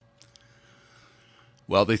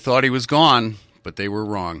Well, they thought he was gone, but they were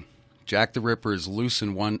wrong. Jack the Ripper is loose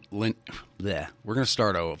in one... Bleh. We're going to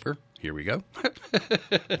start over. Here we go.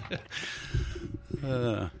 Get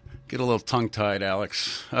a little tongue-tied,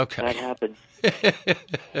 Alex. Okay. That happened.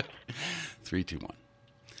 3, 2, 1.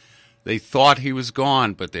 They thought he was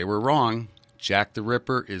gone, but they were wrong. Jack the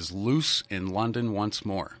Ripper is loose in London once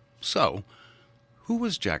more. So, who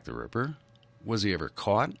was Jack the Ripper? Was he ever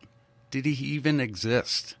caught? Did he even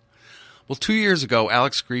exist? Well, 2 years ago,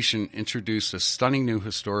 Alex Grecian introduced a stunning new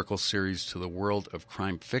historical series to the world of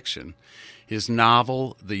crime fiction. His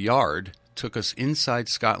novel, The Yard, took us inside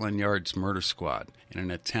Scotland Yard's murder squad in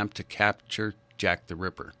an attempt to capture Jack the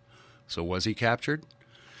Ripper. So was he captured?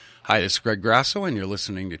 Hi, this is Greg Grasso, and you're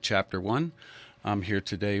listening to Chapter 1. I'm here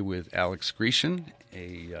today with Alex Grecian,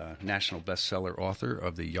 a national bestseller author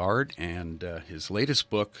of The Yard, and his latest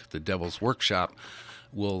book, The Devil's Workshop,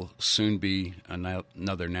 will soon be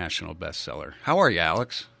another national bestseller. How are you,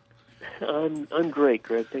 Alex? I'm great,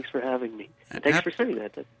 Greg. Thanks for having me. Thanks for saying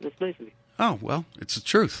that. That's nice of you. Oh, well, it's the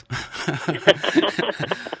truth.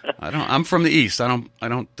 I'm from the East. I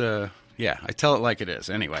tell it like it is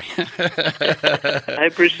anyway. I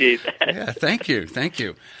appreciate that. Yeah, thank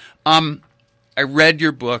you. I read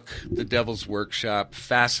your book, The Devil's Workshop.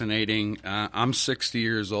 Fascinating. I'm 60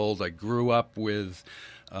 years old. I grew up with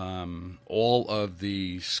all of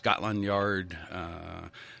the Scotland Yard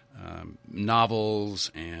novels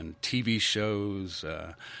and TV shows.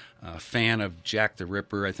 A fan of Jack the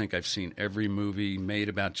Ripper. I think I've seen every movie made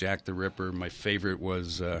about Jack the Ripper. My favorite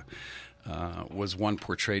was one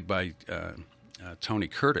portrayed by Tony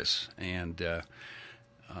Curtis, and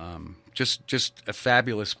just a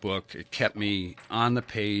fabulous book. It kept me on the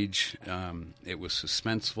page. It was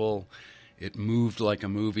suspenseful. It moved like a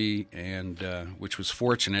movie, and which was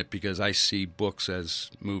fortunate because I see books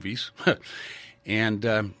as movies.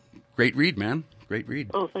 And great read, man. Great read.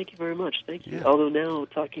 Oh, thank you very much. Thank you. Yeah. Although now,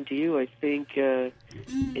 talking to you, I think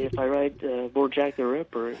if I write more Jack the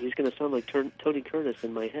Ripper, he's going to sound like Tony Curtis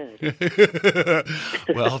in my head.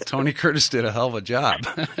 Well, Tony Curtis did a hell of a job.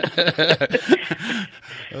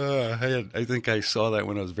 I think I saw that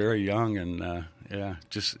when I was very young, and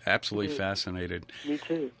just absolutely fascinated. Me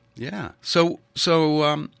too. Yeah. So,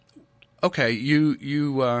 okay,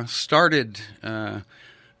 you started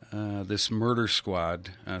this murder squad,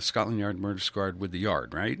 Scotland Yard murder squad, with The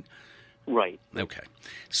Yard, right? Right. Okay.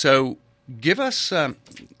 So give us a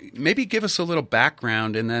little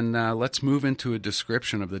background, and then let's move into a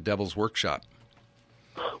description of The Devil's Workshop.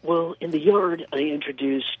 Well, in The Yard, I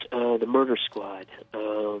introduced the murder squad,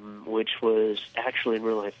 which was actually in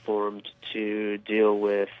real life formed to deal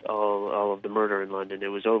with all of the murder in London. It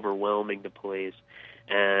was overwhelming the police,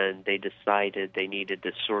 and they decided they needed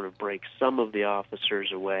to sort of break some of the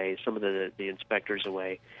officers away, some of the inspectors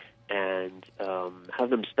away, and have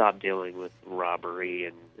them stop dealing with robbery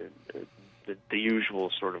and the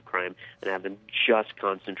usual sort of crime, and have them just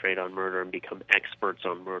concentrate on murder and become experts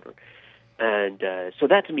on murder. And so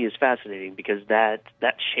that to me is fascinating because that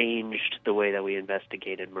changed the way that we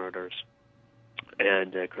investigated murders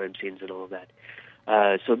and crime scenes and all of that.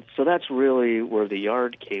 So that's really where The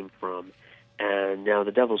Yard came from. And now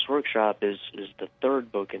The Devil's Workshop is the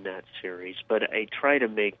third book in that series, but I try to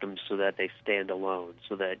make them so that they stand alone,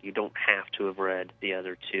 so that you don't have to have read the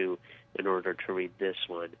other two in order to read this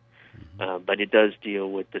one. But it does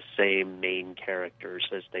deal with the same main characters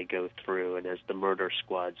as they go through and as the murder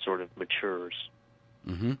squad sort of matures.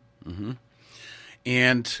 Mm-hmm. Mm-hmm.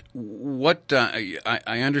 And what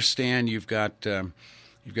I understand, you've got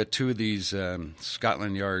two of these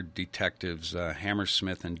Scotland Yard detectives,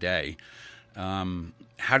 Hammersmith and Day.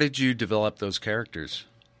 How did you develop those characters?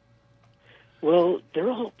 Well, they're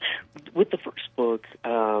all with the first book.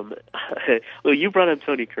 Well, you brought up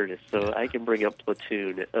Tony Curtis, so I can bring up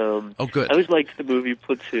Platoon. Oh, good. I always liked the movie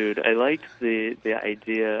Platoon. I liked the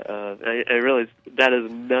idea of. I realize that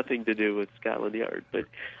has nothing to do with Scotland Yard, but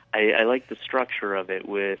I like the structure of it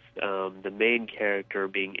with the main character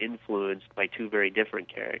being influenced by two very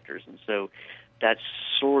different characters, and so that's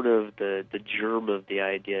sort of the germ of the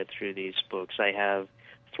idea through these books. I have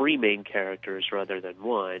three main characters rather than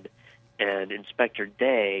one. And Inspector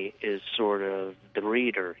Day is sort of the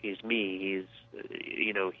reader. He's me.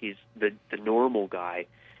 He's the normal guy.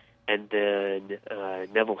 And then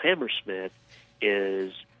Nevil Hammersmith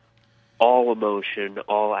is all emotion,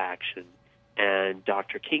 all action. And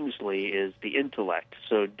Dr. Kingsley is the intellect.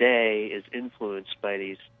 So Day is influenced by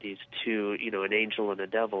these two, an angel and a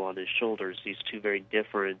devil on his shoulders, these two very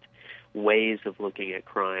different ways of looking at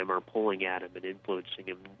crime are pulling at him and influencing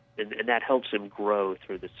him. And that helps him grow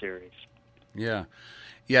through the series. Yeah.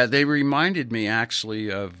 They reminded me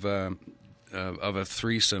actually of of a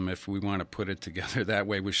threesome, if we want to put it together that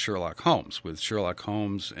way, with Sherlock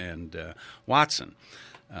Holmes and Watson.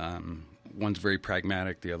 One's very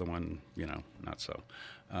pragmatic, the other one, not so.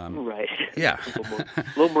 Right. Yeah. a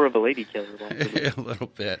little more of a lady killer. A little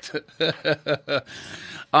bit.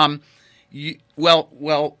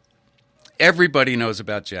 Well, everybody knows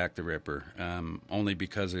about Jack the Ripper, only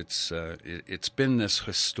because it's been this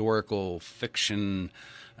historical fiction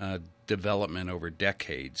development over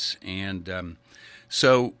decades. And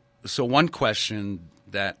so one question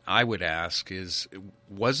that I would ask is,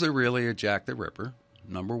 was there really a Jack the Ripper,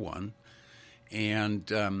 number one?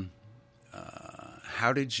 And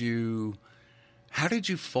how did you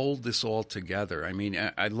fold this all together? I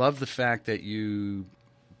mean, I love the fact that you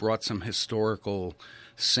brought some historical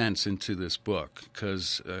sense into this book,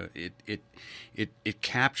 because it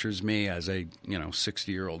captures me as a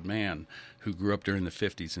 60-year-old man who grew up during the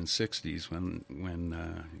 50s and 60s when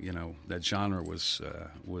that genre was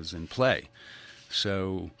in play.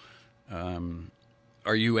 So,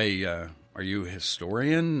 are you a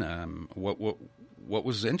historian? What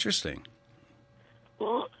was interesting?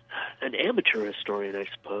 Well, an amateur historian, I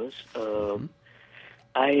suppose.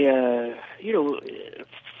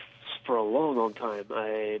 For a long, long time,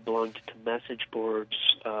 I belonged to message boards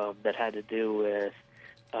that had to do with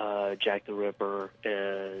Jack the Ripper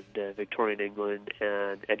and Victorian England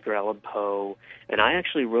and Edgar Allan Poe. And I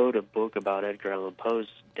actually wrote a book about Edgar Allan Poe's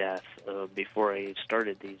death before I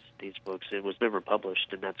started these books. It was never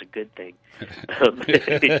published, and that's a good thing.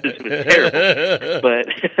 It was terrible.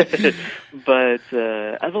 But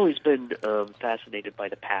I've always been fascinated by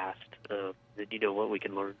the past and what we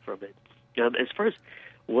can learn from it. As far as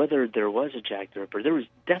whether there was a Jack the Ripper, there was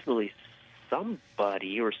definitely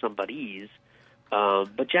somebody or somebodies.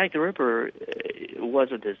 But Jack the Ripper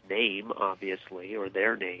wasn't his name, obviously, or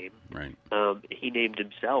their name. Right. He named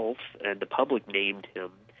himself, and the public named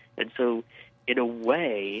him. And so, in a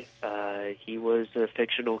way, he was a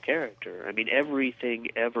fictional character. I mean, everything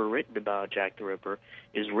ever written about Jack the Ripper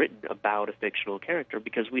is written about a fictional character,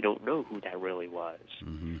 because we don't know who that really was.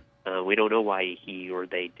 Mm-hmm. We don't know why he or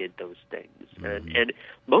they did those things. Mm-hmm. And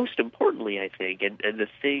most importantly, I think, and the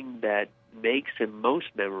thing that makes him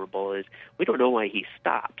most memorable is we don't know why he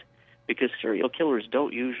stopped, because serial killers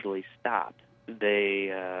don't usually stop.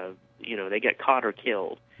 They they get caught or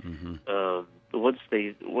killed. Mm-hmm. Once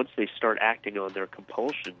they start acting on their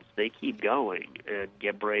compulsions, they keep going and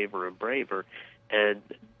get braver and braver. And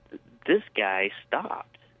this guy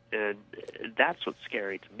stopped, and that's what's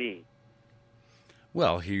scary to me.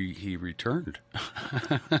 Well, he returned.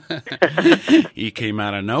 He came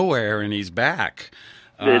out of nowhere, and he's back.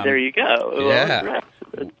 There you go. Yeah.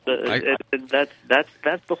 And that's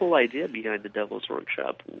the whole idea behind the Devil's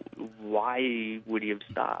Workshop. Why would he have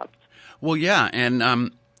stopped? Well, yeah,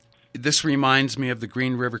 and this reminds me of the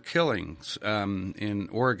Green River killings in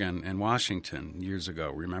Oregon and Washington years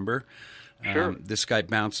ago. Remember? Sure. This guy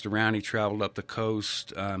bounced around. He traveled up the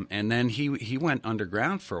coast, and then he went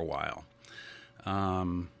underground for a while.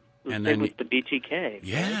 And then with the BTK.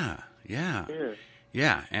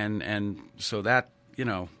 Yeah, and so that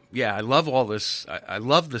I love all this. I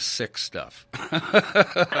love the sick stuff.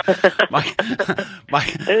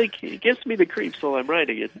 It gives me the creeps while I'm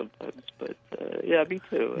writing it sometimes, but me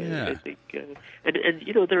too. Yeah. I think, and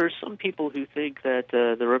there are some people who think that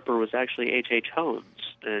the Ripper was actually H.H.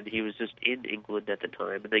 Holmes, and he was just in England at the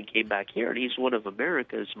time, and then came back here, and he's one of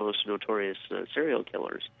America's most notorious serial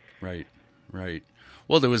killers. Right.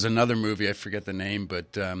 Well, there was another movie, I forget the name,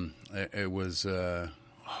 but it was,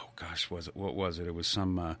 what was it? It was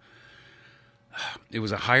it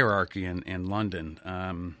was a hierarchy in London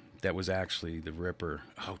that was actually the Ripper.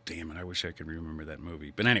 Oh, damn it, I wish I could remember that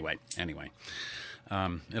movie. But anyway,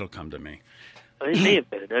 it'll come to me. It may have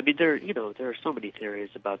been. I mean, there are so many theories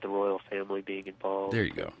about the royal family being involved. There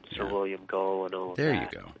you go. Sir William Gull and all of there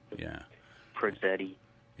that. There you go, yeah. Prince Eddie.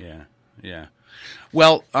 Yeah.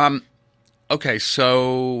 Well, okay,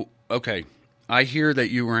 I hear that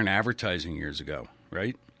you were in advertising years ago,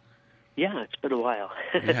 right? Yeah, it's been a while.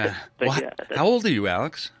 Yeah. But how old are you,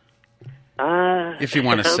 Alex? If you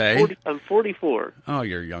want to say. I'm 44. Oh,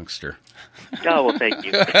 you're a youngster. Oh, well, thank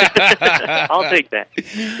you. I'll take that.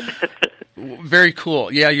 Very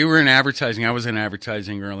cool. Yeah, you were in advertising. I was in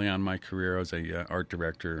advertising early on in my career. I was a art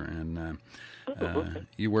director, and okay.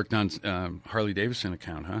 You worked on Harley Davidson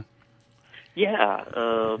account, huh? Yeah,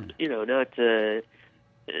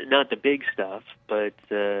 not the big stuff, but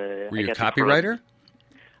were you a copywriter?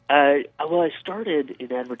 Well, I started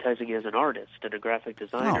in advertising as an artist and a graphic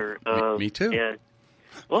designer. Oh, me too.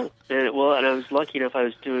 And I was lucky enough. I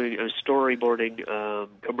was storyboarding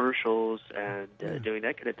commercials and doing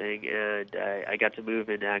that kind of thing, and I got to move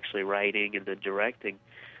into actually writing and then directing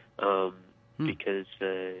because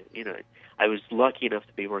I was lucky enough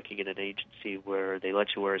to be working in an agency where they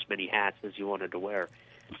let you wear as many hats as you wanted to wear.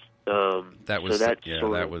 That was it.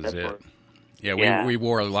 Yeah, we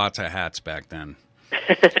wore lots of hats back then.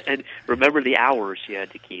 And remember the hours you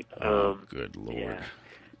had to keep. Good Lord. Yeah.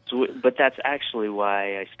 So, but that's actually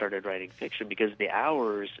why I started writing fiction, because the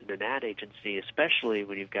hours in an ad agency, especially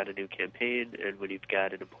when you've got a new campaign and when you've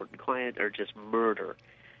got an important client, are just murder.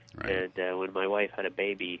 Right. And when my wife had a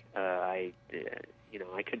baby, I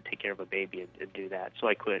couldn't take care of a baby and do that. So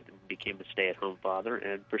I quit and became a stay-at-home father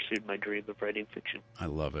and pursued my dream of writing fiction. I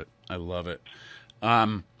love it.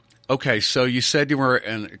 Okay, so you said you were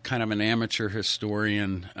kind of an amateur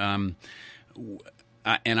historian, and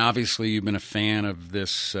obviously you've been a fan of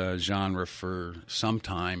this genre for some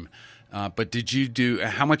time. But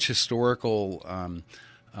how much historical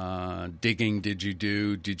digging did you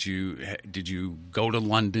do? Did you go to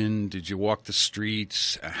London? Did you walk the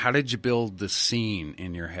streets? How did you build the scene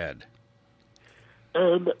in your head?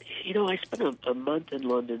 I spent a month in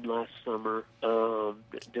London last summer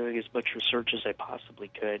doing as much research as I possibly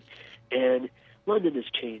could, and London has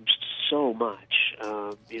changed so much,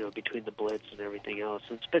 between the Blitz and everything else.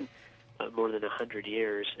 It's been more than 100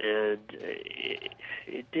 years, and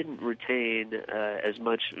it didn't retain as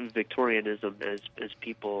much Victorianism as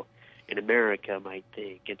people in America might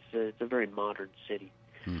think. It's a very modern city.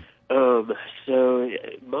 So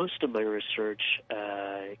most of my research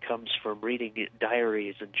comes from reading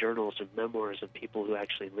diaries and journals and memoirs of people who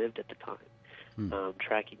actually lived at the time,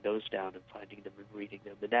 tracking those down and finding them and reading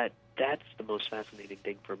them. And that's the most fascinating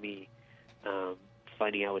thing for me,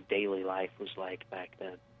 finding out what daily life was like back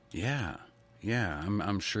then. Yeah.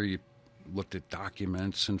 I'm sure you looked at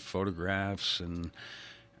documents and photographs and.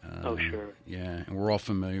 Oh, sure. Yeah, and we're all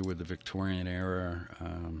familiar with the Victorian era.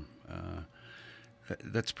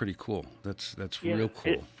 That's pretty cool. That's real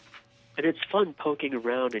cool. And it's fun poking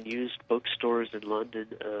around in used bookstores in London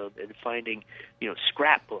and finding,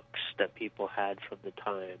 scrapbooks that people had from the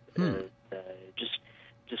time, and just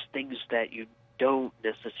things that you don't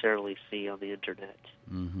necessarily see on the internet.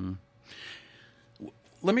 Mm-hmm.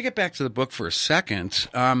 Let me get back to the book for a second.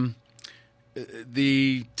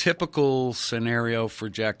 The typical scenario for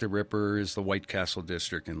Jack the Ripper is the White Castle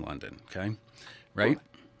district in London. Okay, right?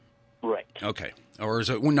 Right. Okay. Or is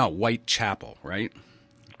it Whitechapel, right?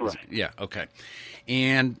 Right. Yeah, okay.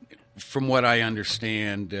 And from what I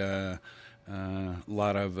understand, a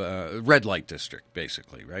lot of red light district,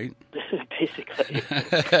 basically, right? Basically.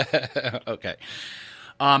 Okay.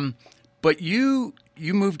 But you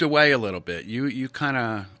moved away a little bit. You kind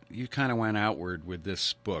of went outward with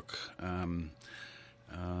this book.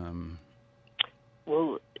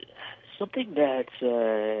 Well, something that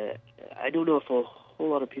I don't know if a whole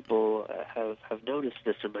lot of people have noticed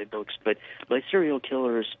this in my books, but my serial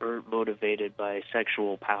killers aren't motivated by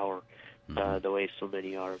sexual power the way so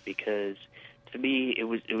many are, because to me it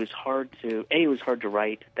was hard to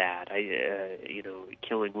write that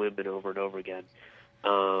killing women over and over again,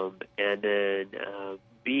 and then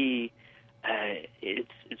B,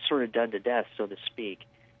 it's sort of done to death, so to speak.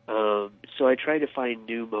 So I try to find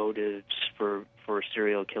new motives for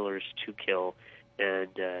serial killers to kill, and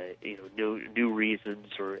new reasons,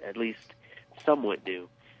 or at least somewhat new.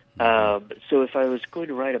 So if I was going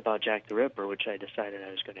to write about Jack the Ripper, which I decided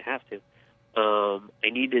I was going to have to, I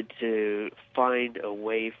needed to find a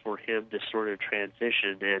way for him to sort of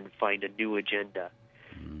transition and find a new agenda,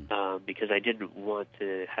 because I didn't want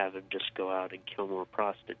to have him just go out and kill more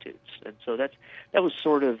prostitutes. And so that was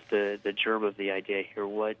sort of the germ of the idea here.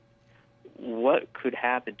 What could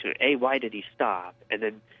happen to A, why did he stop? And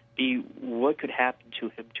then B, what could happen to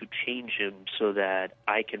him to change him so that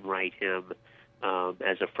I can write him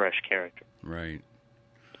as a fresh character? Right.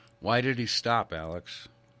 Why did he stop, Alex?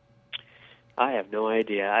 I have no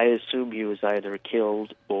idea. I assume he was either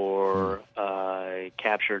killed or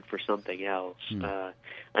captured for something else.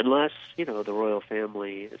 Unless, the royal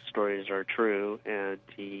family stories are true and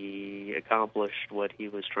he accomplished what he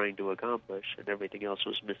was trying to accomplish and everything else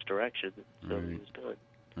was misdirection, so he was done.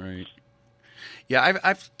 Right. Yeah,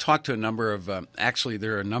 I've talked to a number of, actually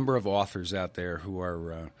there are a number of authors out there who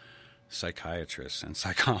are psychiatrists and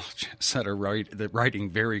psychologists that are writing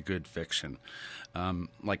very good fiction.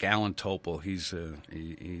 Like Alan Topol, he's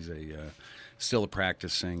still a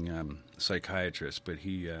practicing psychiatrist, but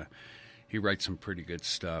he writes some pretty good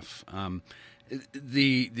stuff.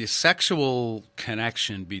 The sexual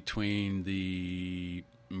connection between the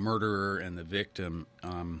murderer and the victim,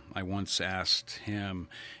 I once asked him,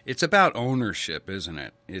 it's about ownership, isn't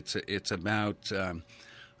it? It's about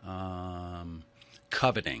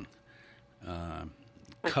coveting.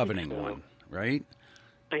 Coveting so. one, right?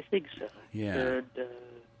 I think so. Yeah.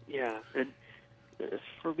 And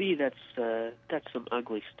for me, that's some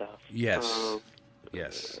ugly stuff. Yes.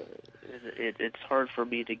 Yes. It's hard for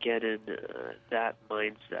me to get in that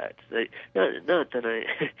mindset. Not that I,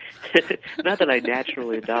 not that I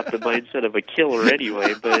naturally adopt the mindset of a killer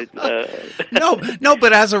anyway. But no.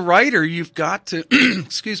 But as a writer, you've got to.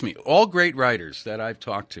 Excuse me. All great writers that I've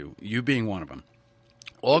talked to, you being one of them,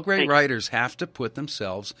 all great writers have to put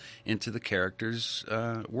themselves into the character's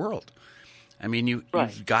world. I mean, you've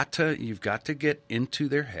got to get into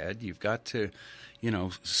their head. You've got to,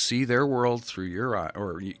 see their world through your eye,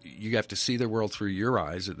 or you have to see their world through your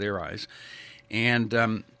eyes, their eyes.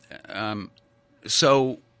 And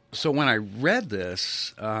so when I read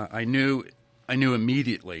this, I knew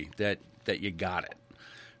immediately that you got it.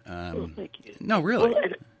 Thank you. No, really.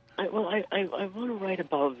 Well, I want to write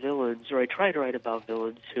about villains, or I try to write about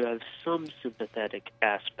villains who have some sympathetic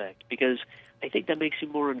aspect, because I think that makes you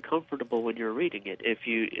more uncomfortable when you're reading it. If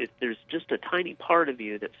there's just a tiny part of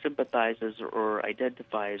you that sympathizes or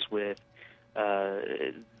identifies with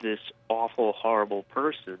this awful, horrible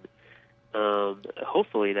person,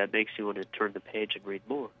 hopefully that makes you want to turn the page and read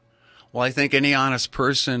more. Well, I think any honest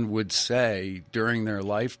person would say during their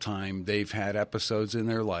lifetime they've had episodes in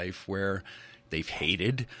their life where they've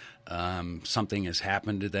hated. Something has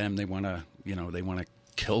happened to them. They want to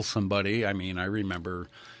kill somebody. I mean, I remember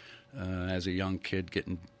as a young kid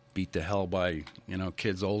getting beat to hell by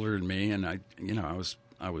kids older than me, and I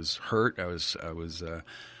was hurt. I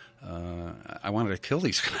wanted to kill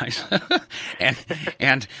these guys,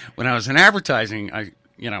 and when I was in advertising, I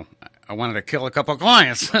wanted to kill a couple of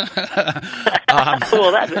clients. Well,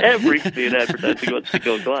 that's everybody in advertising wants to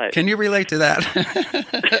kill clients. Can you relate to that?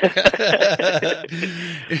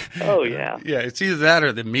 Oh, yeah. Yeah, it's either that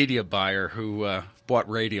or the media buyer who bought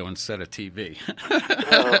radio instead of TV.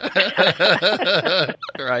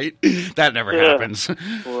 Right? That never happens. Boy.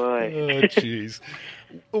 Oh, jeez.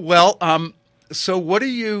 Well, so what do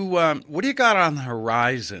you got on the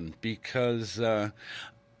horizon? Because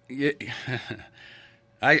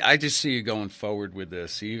I just see you going forward with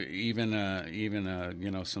this, even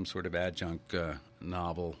some sort of adjunct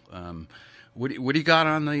novel. What do you got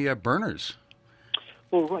on the burners?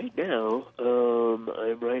 Well, right now,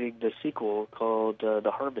 I'm writing the sequel called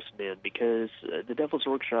The Harvest Man, because The Devil's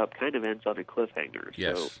Workshop kind of ends on a cliffhanger.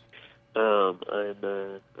 Yes. So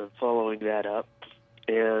I'm following that up.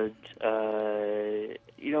 And, I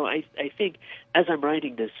think as I'm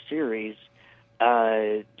writing this series,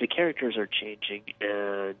 the characters are changing,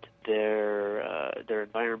 and their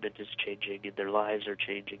environment is changing, and their lives are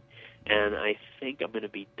changing. And I think I'm going to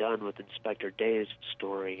be done with Inspector Day's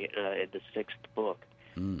story in the 6th book.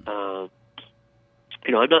 I'm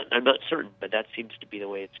not certain, but that seems to be the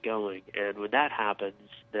way it's going. And when that happens,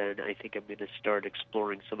 then I think I'm going to start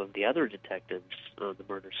exploring some of the other detectives on the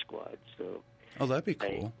murder squad. So, that'd be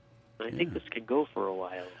cool. I think this can go for a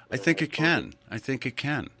while. I think it can. As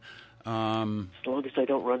long as I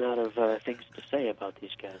don't run out of things to say about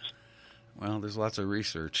these guys. Well, there's lots of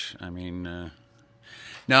research. I mean,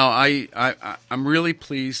 no, I'm really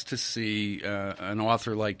pleased to see an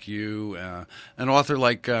author like you, an author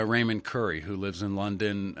like Raymond Curry, who lives in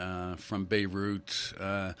London, from Beirut.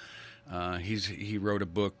 He wrote a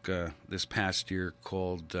book this past year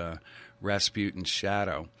called Rasputin's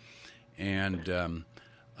Shadow, and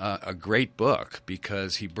a great book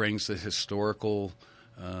because he brings the historical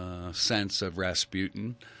sense of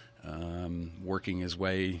Rasputin, working his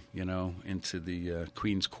way, into the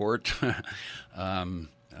Queen's court,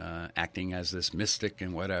 acting as this mystic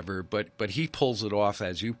and whatever. But he pulls it off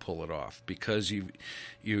as you pull it off, because you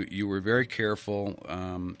were very careful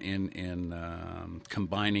in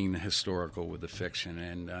combining the historical with the fiction,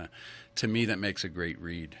 and to me that makes a great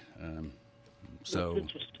read. That's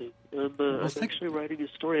interesting. I'm actually writing a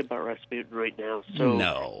story about Rasputin right now. So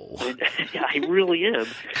no. Yeah, I really am.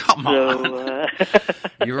 Come on.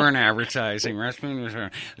 You were in advertising. Rasputin was.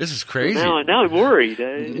 This is crazy. Now I'm worried.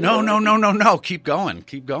 No. Keep going.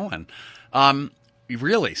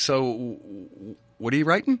 Really? So, what are you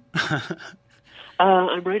writing?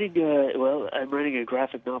 I'm writing a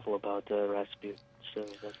graphic novel about Rasputin. So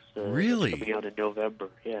that's really coming out in November.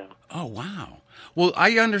 Yeah. Oh wow. Well,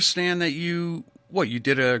 I understand that you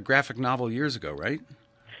did a graphic novel years ago, right?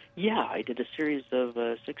 Yeah, I did a series of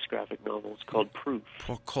 6 graphic novels called Proof.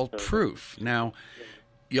 Proof. Now,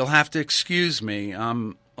 you'll have to excuse me.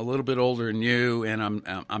 I'm a little bit older than you, and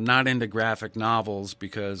I'm not into graphic novels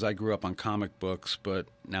because I grew up on comic books, but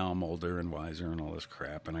now I'm older and wiser and all this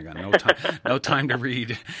crap, and I got no time to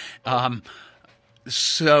read.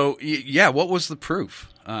 So yeah, what was the proof?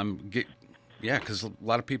 Because a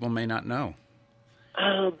lot of people may not know.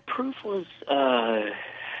 Proof was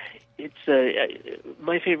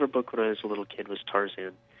my favorite book when I was a little kid was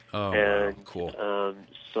Tarzan. Oh, and, wow, cool.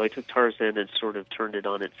 So I took Tarzan and sort of turned it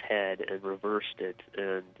on its head and reversed it.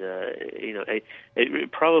 And,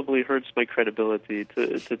 it probably hurts my credibility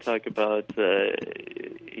to talk about, the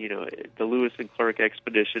Lewis and Clark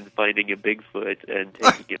expedition finding a Bigfoot and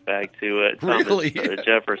taking it back to Thomas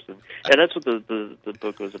Jefferson. And that's what the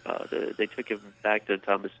book was about. They took him back to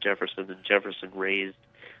Thomas Jefferson, and Jefferson raised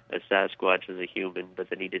a Sasquatch as a human, but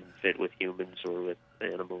then he didn't fit with humans or with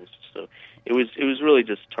animals. So it was really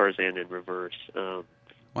just Tarzan in reverse.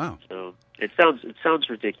 Wow. So it sounds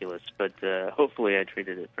ridiculous, but hopefully I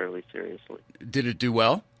treated it fairly seriously. Did it do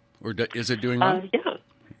well, or is it doing well?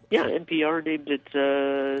 Yeah. NPR named it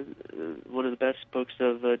one of the best books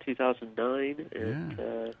of 2009,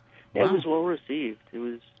 and Wow. It was well received. It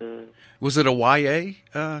was. Was it a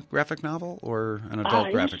YA graphic novel or an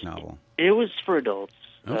adult graphic novel? It was for adults.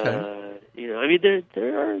 Okay.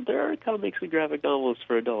 There are comics and graphic novels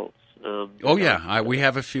for adults. We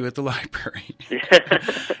have a few at the library.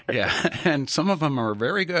 Yeah, and some of them are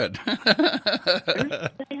very good.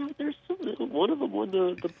 There's one of them won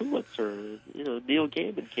the Pulitzer. Neil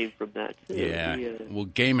Gaiman came from that too. Yeah. Well,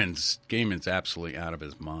 Gaiman's absolutely out of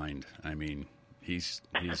his mind. I mean, he's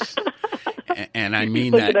and I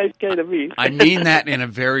mean that. Nice guy to me. I mean that in a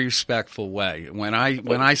very respectful way. When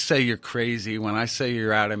I say you're crazy, when I say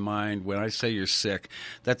you're out of mind, when I say you're sick,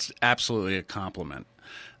 that's absolutely a compliment.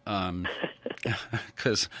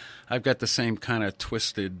 Because I've got the same kind of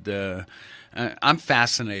twisted. I'm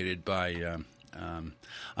fascinated by.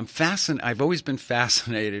 I've always been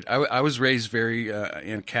fascinated. I was raised very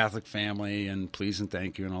in a Catholic family, and please and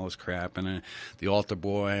thank you and all this crap, and the altar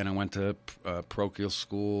boy, and I went to parochial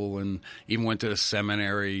school and even went to a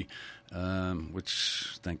seminary,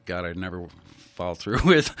 which thank God I never followed through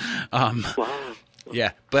with. Wow.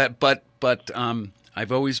 Yeah, but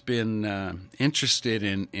I've always been interested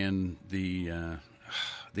in the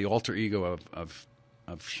alter ego of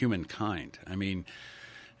humankind. I mean,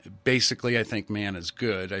 basically, I think man is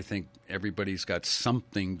good. I think everybody's got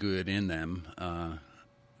something good in them.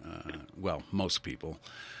 Well, most people.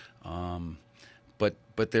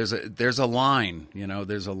 But there's a line.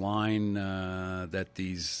 There's a line that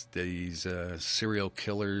these serial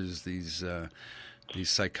killers, these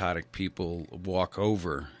psychotic people walk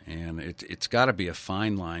over, and it's got to be a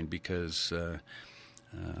fine line because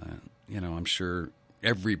I'm sure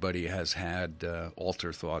everybody has had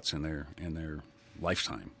alter thoughts in their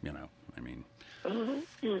lifetime. I mean,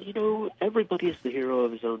 everybody is the hero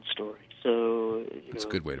of his own story. So that's a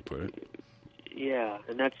good way to put it. Yeah,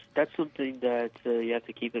 and that's something that you have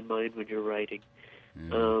to keep in mind when you're writing.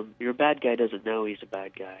 Yeah. Your bad guy doesn't know he's a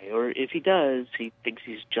bad guy, or if he does, he thinks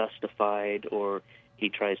he's justified, or he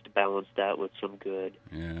tries to balance that with some good.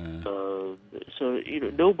 Yeah. So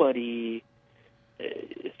nobody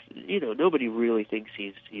really thinks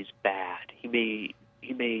he's bad. He may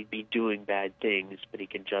be doing bad things, but he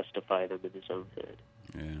can justify them in his own head.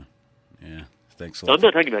 Yeah. Thanks a lot. So I'm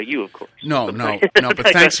not talking about you, of course. No. But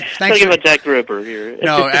thanks. Talking about Jack the Ripper here.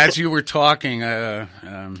 No, as you were talking, I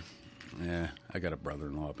got a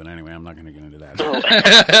brother-in-law, but anyway, I'm not going to get into that.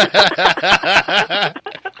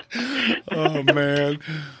 Oh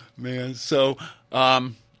man. So,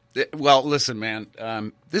 well, listen, man.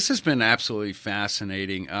 This has been absolutely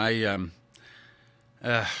fascinating.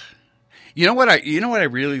 You know what I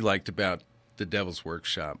really liked about the Devil's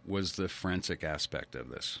Workshop was the forensic aspect of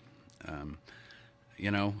this.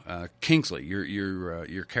 Kingsley,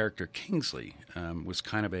 your character Kingsley was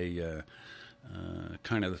kind of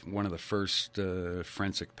one of the first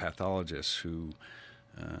forensic pathologists who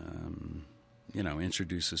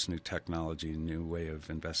introduced this new technology, new way of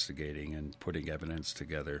investigating and putting evidence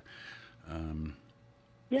together.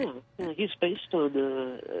 Yeah, he's based on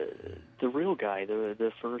the real guy,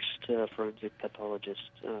 the first forensic pathologist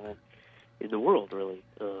in the world, really,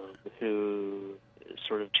 who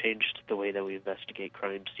sort of changed the way that we investigate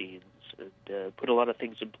crime scenes and put a lot of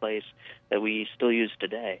things in place that we still use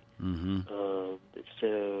today. Mm-hmm.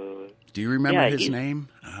 So, do you remember his name?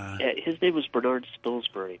 His name was Bernard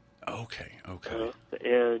Spilsbury. Okay. I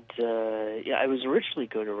was originally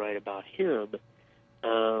going to write about him.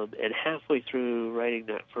 And halfway through writing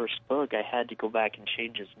that first book, I had to go back and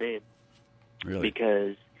change his name. Really?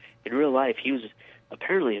 Because in real life, he was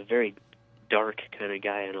apparently a very dark kind of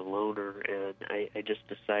guy and a loner, and I I just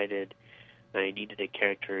decided I needed a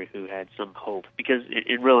character who had some hope, because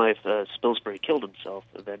in real life, Spilsbury killed himself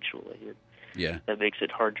eventually. And yeah. that makes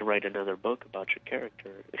it hard to write another book about your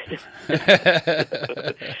character.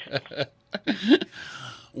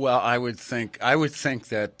 Well, I would think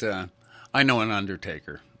that I know an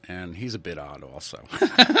undertaker, and he's a bit odd also.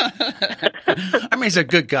 I mean, he's a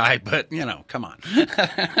good guy, but, come on.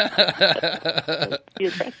 Be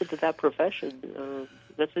attracted to that profession.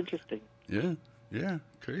 That's interesting. Yeah,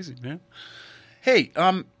 crazy, man. Hey,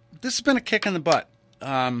 this has been a kick in the butt.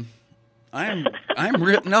 No,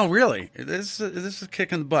 really. This is a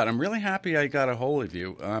kick in the butt. I'm really happy I got a hold of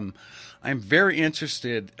you. I'm very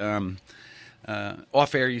interested.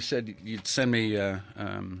 Off air, you said you'd send me the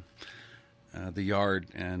Yard,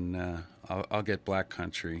 and I'll get Black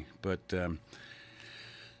Country. But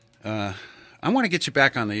I want to get you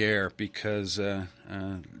back on the air, because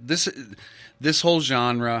this whole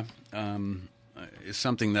genre is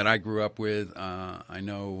something that I grew up with. I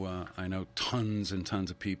know tons and tons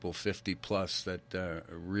of people, 50 plus, that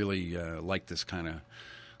really like this kind of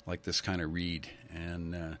read.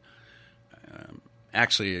 And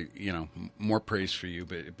actually, more praise for you,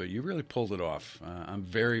 but you really pulled it off. I'm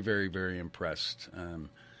very, very, very impressed. And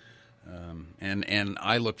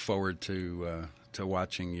I look forward to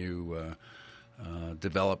watching you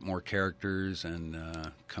develop more characters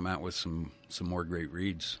and come out with some more great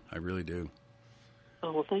reads. I really do.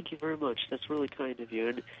 Oh, well, thank you very much. That's really kind of you.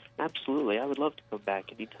 And absolutely, I would love to come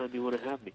back anytime you want to have me.